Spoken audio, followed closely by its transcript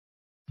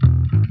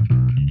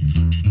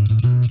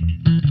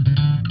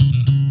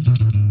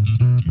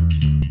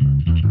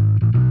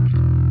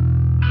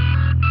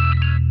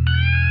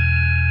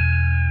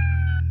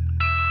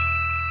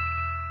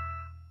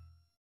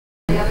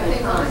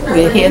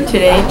We're here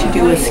today to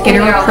do a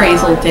Skinner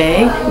Appraisal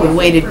Day. We've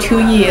waited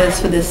 2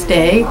 years for this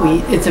day.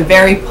 It's a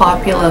very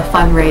popular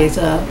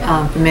fundraiser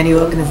for many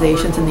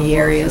organizations in the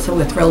area, so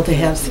we're thrilled to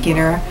have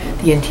Skinner.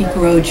 The Antique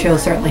Roadshow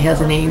certainly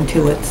has a name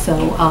to it, so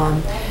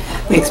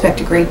we expect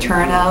a great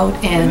turnout,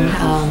 and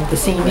the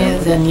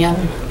seniors and young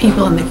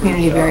people in the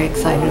community are very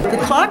excited.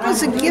 The clock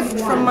was a gift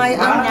from my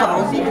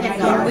uncle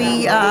when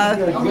we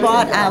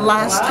bought our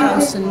last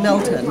house in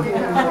Milton.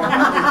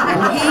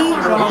 And he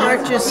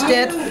purchased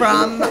it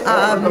from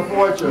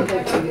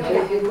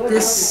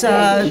this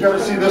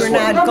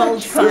Bernard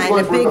Goldfine,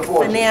 a big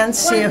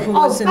financier who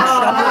was in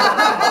trouble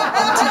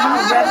with the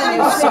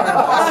Revenue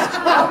Service.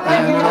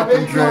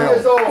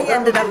 He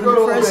ended up in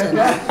prison.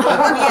 We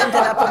ended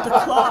up with the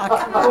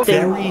clock.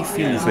 Very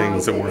few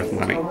things are worth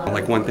money.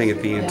 Like one thing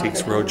at the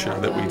Antiques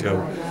Roadshow that we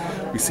do,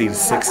 we see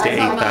 6,000 to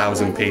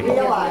 8,000 people.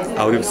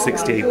 Out of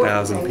 6,000 to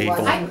 8,000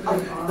 people,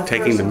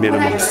 taking the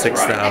minimum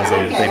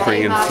 6,000, they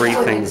bring in 3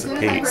 things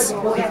apiece.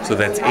 So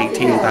that's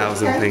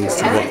 18,000 things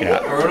to look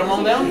at.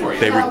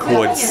 They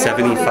record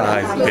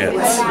 75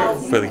 bits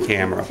for the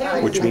camera,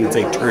 which means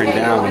they turn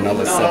down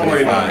another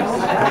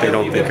 75 if they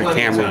don't think are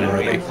camera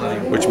worthy,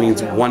 which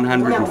means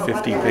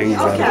 150 things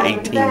out of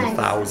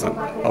 18,000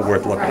 are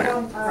worth looking at.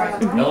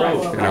 You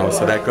know,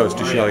 so that goes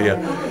to show you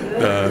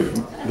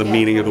the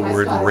meaning of the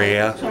word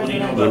rare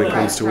when it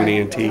comes to an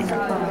antique,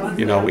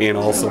 you know, and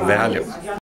also value.